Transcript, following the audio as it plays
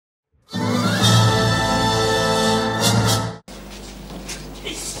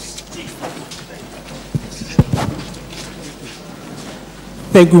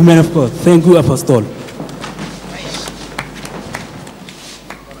Thank you, man of God. Thank you, Apostle.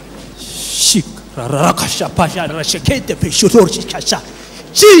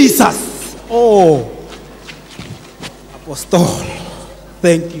 Jesus. Oh. Apostle.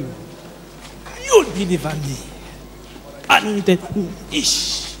 Thank you. You deliver me. And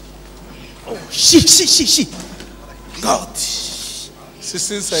ish. Oh, she. God.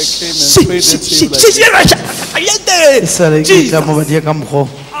 Since I came and prayed that Jesus.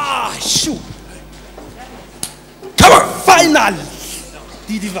 Ah, shoot. Come on, final.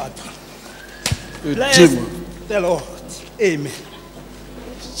 Delivered. Bless the Lord. Amen.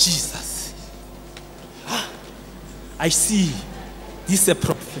 Jesus. I see this is a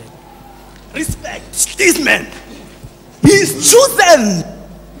prophet. Respect this man. He's chosen.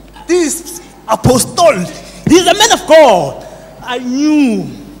 This apostle. He's a man of God. I knew.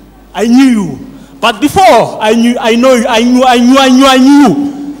 But before I knew.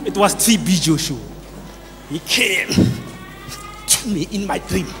 It was TB Joshua. He came to me in my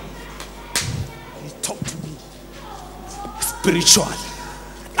dream. He talked to me spiritual.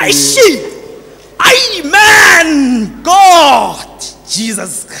 I see. Amen. God.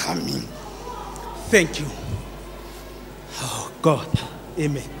 Jesus coming. Thank you. Oh God.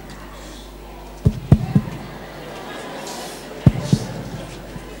 Amen.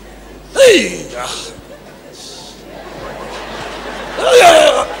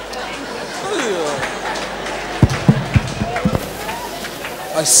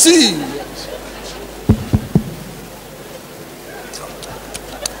 I see.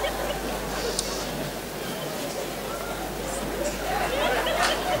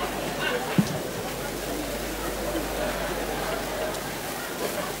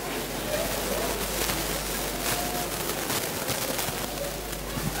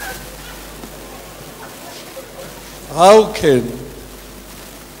 How can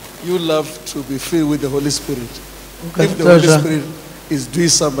you love to be filled with the Holy Spirit if the Holy Spirit is doing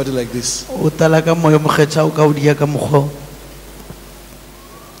somebody like this? I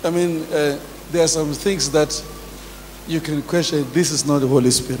mean, there are some things that you can question. This is not the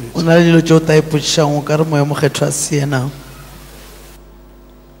Holy Spirit.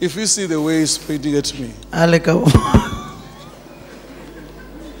 If you see the way he's pointing at me,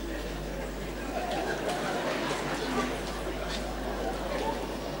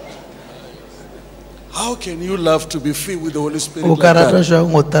 how can you love to be filled with the Holy Spirit like that? If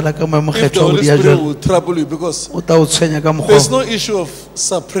the Holy Spirit will trouble you, because there's no issue of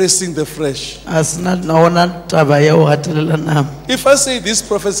suppressing the flesh. If I say these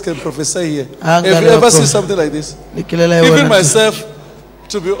prophets can prophesy here, have you ever seen something like this? Even myself,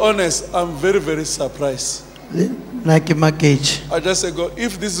 to be honest, I'm very, very surprised. I just say, God,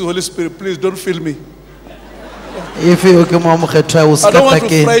 if this is the Holy Spirit, please don't fill me. I don't want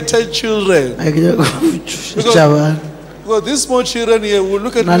to frighten children. Because these small children here will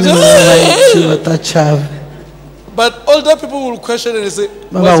look at me. But older people will question and say,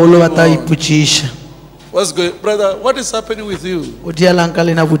 what's going on? Brother, what is happening with you?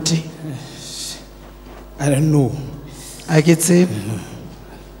 I don't know. I can say.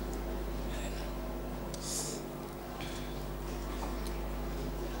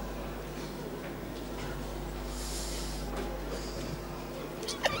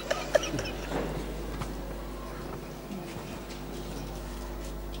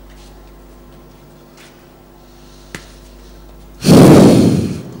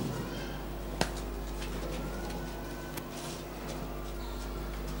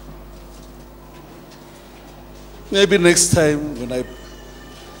 Maybe next time when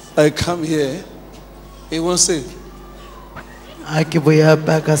I come here, he won't say,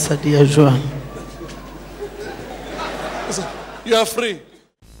 you are free.